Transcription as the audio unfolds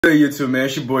Hey YouTube, man,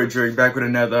 it's your boy Drake back with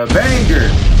another banger.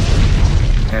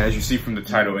 And as you see from the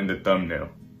title and the thumbnail,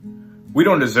 we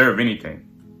don't deserve anything.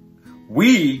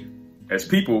 We, as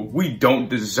people, we don't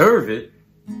deserve it,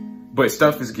 but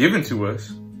stuff is given to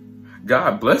us.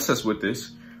 God blessed us with this,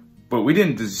 but we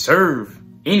didn't deserve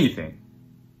anything.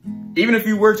 Even if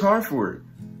you worked hard for it,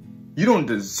 you don't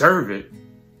deserve it,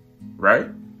 right?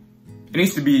 It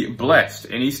needs to be blessed.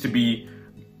 It needs to be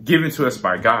given to us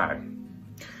by God.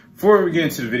 Before we get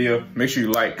into the video, make sure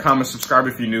you like, comment, subscribe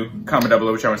if you're new. Comment down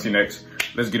below what y'all want to see next.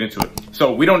 Let's get into it.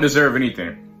 So we don't deserve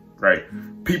anything, right?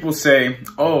 People say,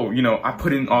 oh, you know, I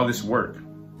put in all this work.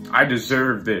 I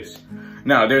deserve this.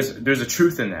 Now, there's a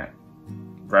truth in that,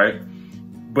 right?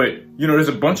 But, you know, there's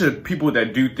a bunch of people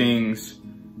that do things,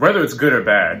 whether it's good or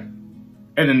bad,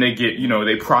 and then they get, you know,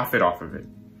 they profit off of it,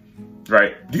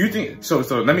 right? Do you think, so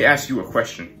let me ask you a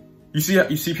question. You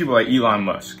see people like Elon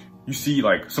Musk. You see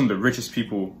like some of the richest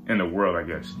people in the world, I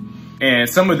guess. And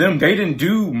some of them, they didn't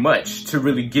do much to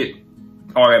really get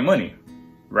all that money,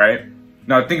 right?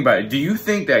 Now think about it. Do you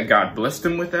think that God blessed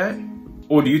them with that?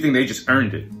 Or do you think they just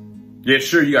earned it? Yeah,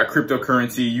 sure, you got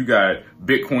cryptocurrency, you got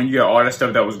Bitcoin, you got all that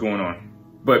stuff that was going on.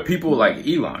 But people like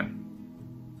Elon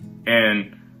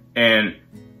and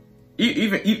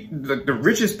even the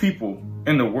richest people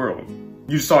in the world,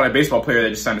 you saw that baseball player that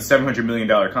just signed a $700 million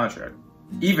contract.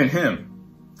 Even him.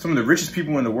 Some of the richest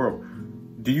people in the world,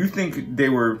 do you think they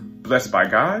were blessed by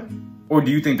God? Or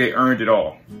do you think they earned it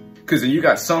all? Because then you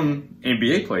got some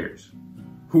NBA players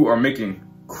who are making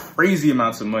crazy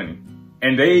amounts of money.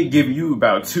 And they give you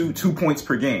about two points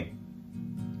per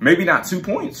game. Maybe not 2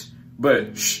 points,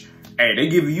 but hey, they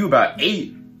give you about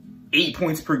eight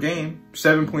points per game,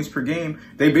 7 points per game.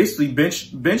 They basically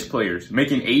bench players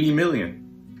making 80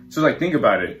 million. So like, think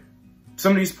about it.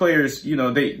 Some of these players, you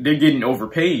know, they're getting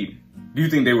overpaid. Do you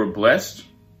think they were blessed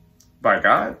by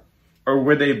God, or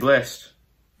were they blessed,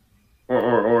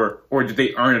 or did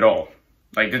they earn it all?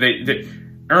 Like, did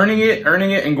earning it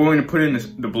and going to put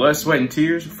in the blood, sweat, and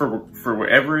tears for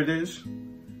whatever it is?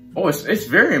 Oh, it's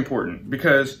very important,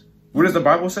 because what does the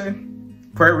Bible say?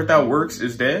 Prayer without works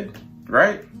is dead,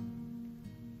 right?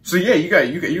 So yeah, you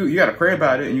got to pray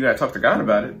about it, and you got to talk to God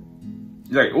about it.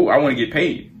 You're like, oh, I want to get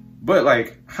paid, but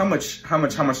like, how much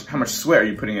sweat are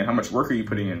you putting in? How much work are you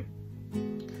putting in?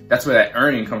 That's where that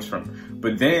earning comes from.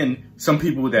 But then some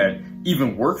people that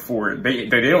even work for it, they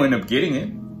don't end up getting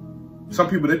it. Some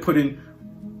people, they put in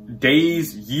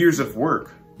days, years of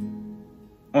work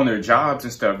on their jobs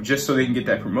and stuff just so they can get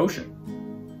that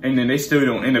promotion. And then they still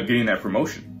don't end up getting that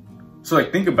promotion. So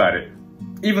like, think about it.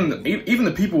 Even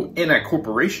the people in that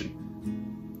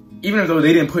corporation, even though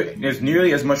they didn't put as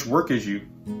nearly as much work as you,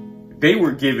 they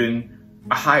were given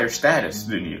a higher status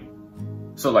than you.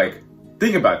 So like,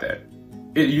 think about that.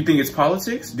 You think it's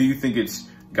politics? Do you think it's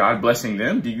God blessing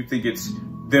them? Do you think it's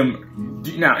them?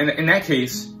 Now, in that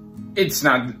case, it's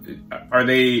not. Are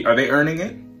they earning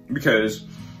it? Because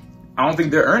I don't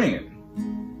think they're earning it.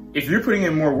 If you're putting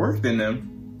in more work than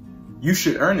them, you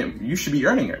should earn it. You should be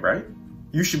earning it, right?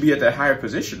 You should be at that higher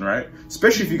position, right?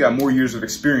 Especially if you got more years of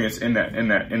experience in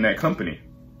that company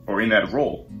or in that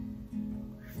role.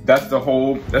 That's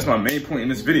my main point in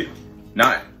this video.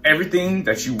 Not everything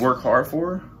that you work hard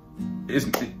for,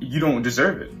 you don't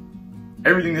deserve it.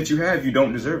 Everything that you have, you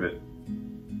don't deserve it.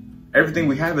 Everything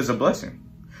we have is a blessing.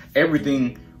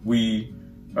 Everything we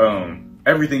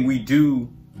do,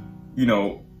 you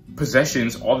know,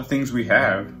 possessions, all the things we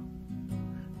have,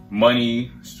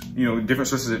 money, you know, different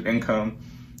sources of income,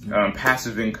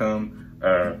 passive income,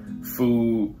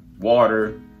 food,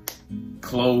 water,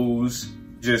 clothes,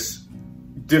 just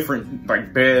different,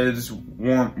 like beds,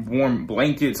 warm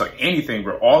blankets, like anything,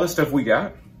 bro. All the stuff we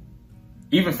got,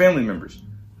 even family members,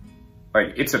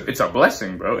 like it's a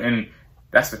blessing, bro. And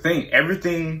that's the thing.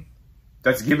 Everything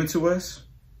that's given to us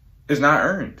is not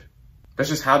earned. That's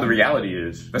just how the reality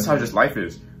is. That's how just life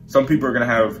is. Some people are gonna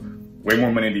have way more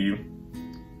money than you,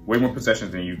 way more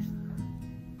possessions than you,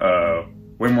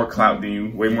 way more clout than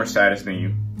you, way more status than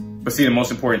you. But see, the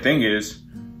most important thing is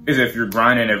if you're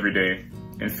grinding every day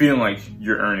and feeling like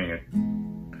you're earning it.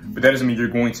 But that doesn't mean you're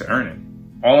going to earn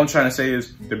it. All I'm trying to say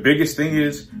is the biggest thing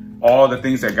is all the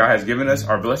things that God has given us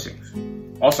are blessings.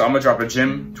 Also, I'm gonna drop a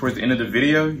gem towards the end of the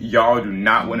video. Y'all do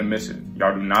not wanna miss it.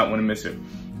 Y'all do not wanna miss it.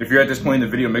 If you're at this point in the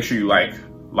video, make sure you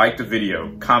like the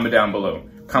video, comment down below.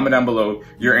 Comment down below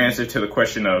your answer to the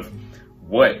question of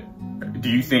what do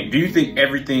you think? Do you think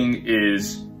everything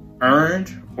is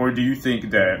earned, or do you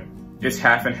think that it's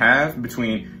half and half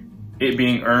between it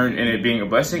being earned and it being a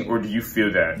blessing, or do you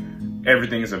feel that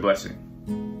everything is a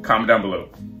blessing? Comment down below.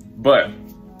 But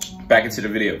back into the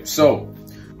video. So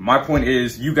my point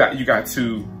is you got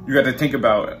to think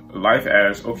about life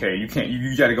as, okay, you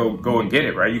got to go and get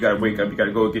it, right? You got to wake up, you got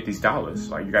to go get these dollars.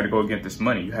 Like, you got to go get this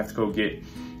money. You have to go get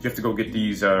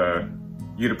these, you got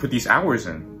to put these hours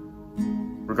in.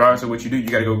 Regardless of what you do, you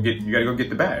got to go get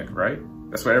the bag, right?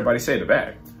 That's what everybody say, the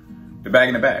bag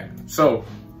in the bag. So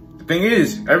the thing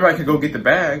is, everybody can go get the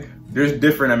bag. There's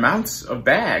different amounts of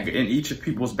bag in each of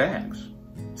people's bags.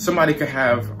 Somebody could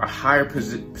have a higher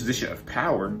position of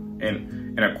power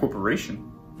in a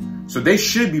corporation, so they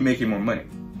should be making more money,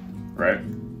 right?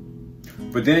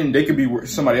 But then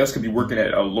somebody else could be working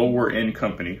at a lower end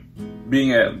company,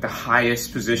 being at the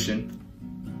highest position,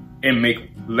 and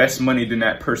make less money than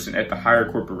that person at the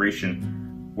higher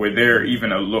corporation, where they're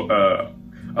even a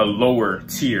lower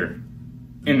tier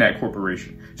in that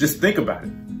corporation. Just think about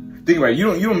it. Think about it.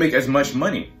 You don't make as much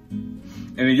money,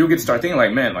 and then you'll get to start thinking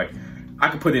like, man, like, I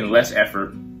could put in less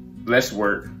effort, less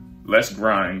work, less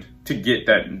grind to get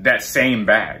that same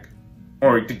bag,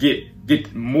 or to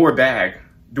get more bag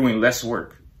doing less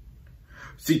work.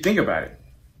 See, think about it.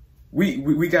 We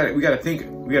gotta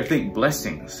think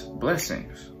blessings.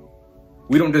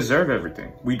 We don't deserve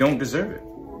everything. We don't deserve it.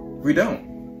 We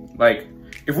don't. Like,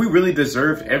 if we really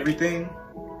deserved everything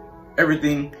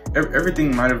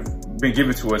might have been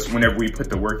given to us whenever we put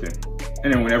the work in.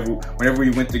 And then whenever we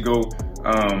went to go,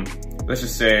 let's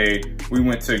just say we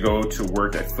went to go to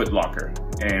work at Foot Locker,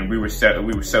 and we were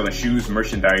selling shoes,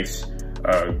 merchandise,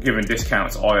 giving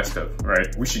discounts, all that stuff, right?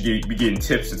 We should be getting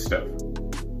tips and stuff,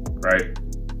 right?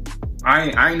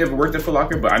 I ain't never worked at Foot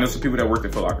Locker, but I know some people that worked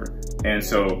at Foot Locker. And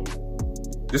so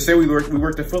just say we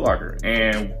worked at Foot Locker,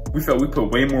 and we felt we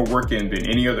put way more work in than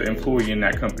any other employee in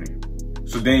that company.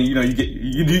 So then, you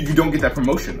don't get that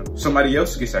promotion. Somebody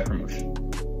else gets that promotion.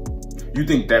 You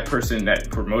think that person that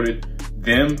promoted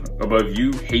them above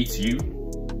you hates you?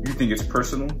 You think it's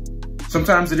personal?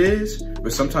 Sometimes it is,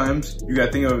 but sometimes you gotta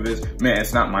think of it as, man,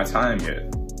 it's not my time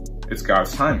yet. It's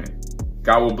God's timing.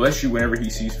 God will bless you whenever he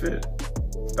sees fit.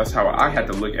 That's how I had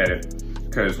to look at it.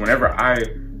 Because whenever I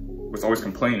was always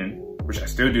complaining, which I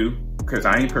still do, because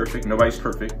I ain't perfect, nobody's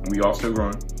perfect, and we all still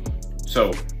growing.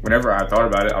 So whenever I thought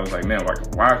about it, I was like, man,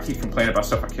 like, why I keep complaining about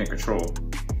stuff I can't control?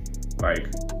 Like,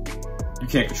 you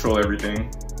can't control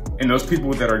everything. And those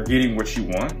people that are getting what you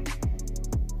want,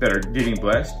 that are getting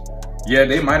blessed, yeah,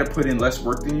 they might have put in less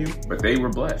work than you, but they were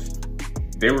blessed.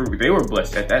 They were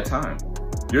blessed at that time.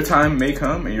 Your time may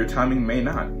come and your timing may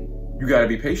not. You gotta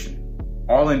be patient.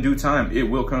 All in due time, it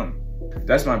will come.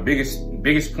 That's my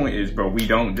biggest point is, bro, we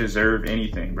don't deserve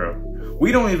anything, bro.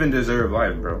 We don't even deserve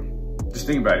life, bro. Just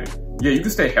think about it. Yeah, you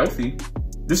can stay healthy.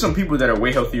 There's some people that are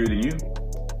way healthier than you.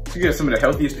 So you get some of the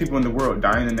healthiest people in the world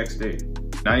dying the next day,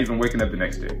 not even waking up the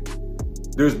next day.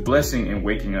 There's blessing in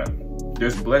waking up.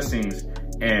 There's blessings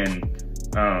in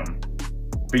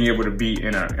being able to be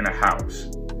in a house,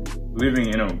 living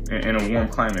in a warm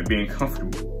climate, being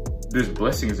comfortable. There's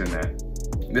blessings in that.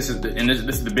 This is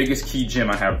the biggest key gem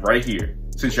I have right here.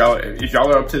 Since if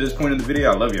y'all are up to this point in the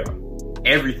video, I love y'all.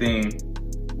 Everything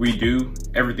we do,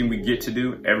 everything we get to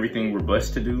do, everything we're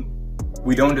blessed to do,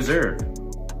 we don't deserve.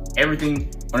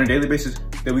 Everything on a daily basis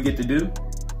that we get to do,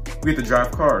 we get to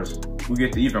drive cars. We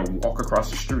get to even walk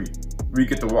across the street. We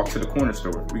get to walk to the corner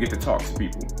store. We get to talk to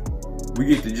people. We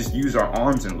get to just use our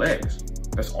arms and legs.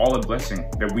 That's all a blessing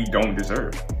that we don't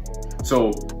deserve.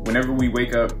 So whenever we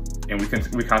wake up and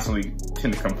we constantly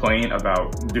tend to complain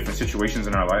about different situations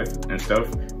in our life and stuff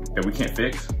that we can't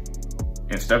fix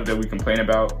and stuff that we complain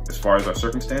about as far as our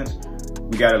circumstance,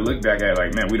 we gotta look back at it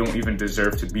like, man, we don't even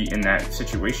deserve to be in that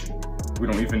situation. We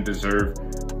don't even deserve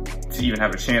to even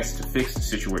have a chance to fix the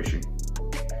situation.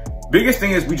 Biggest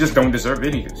thing is we just don't deserve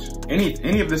any of this.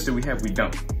 Any of this that we have, we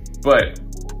don't. But,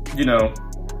 you know,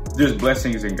 there's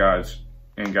blessings in God's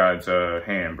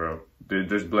hand, bro.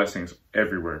 There's blessings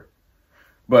everywhere.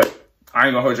 But I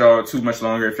ain't gonna hold y'all too much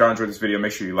longer. If y'all enjoyed this video,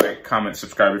 make sure you like, comment,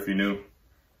 subscribe if you're new.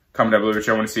 Comment down below what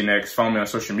y'all want to see next. Follow me on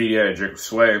social media at Drake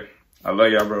Sway. I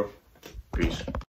love y'all, bro. Peace.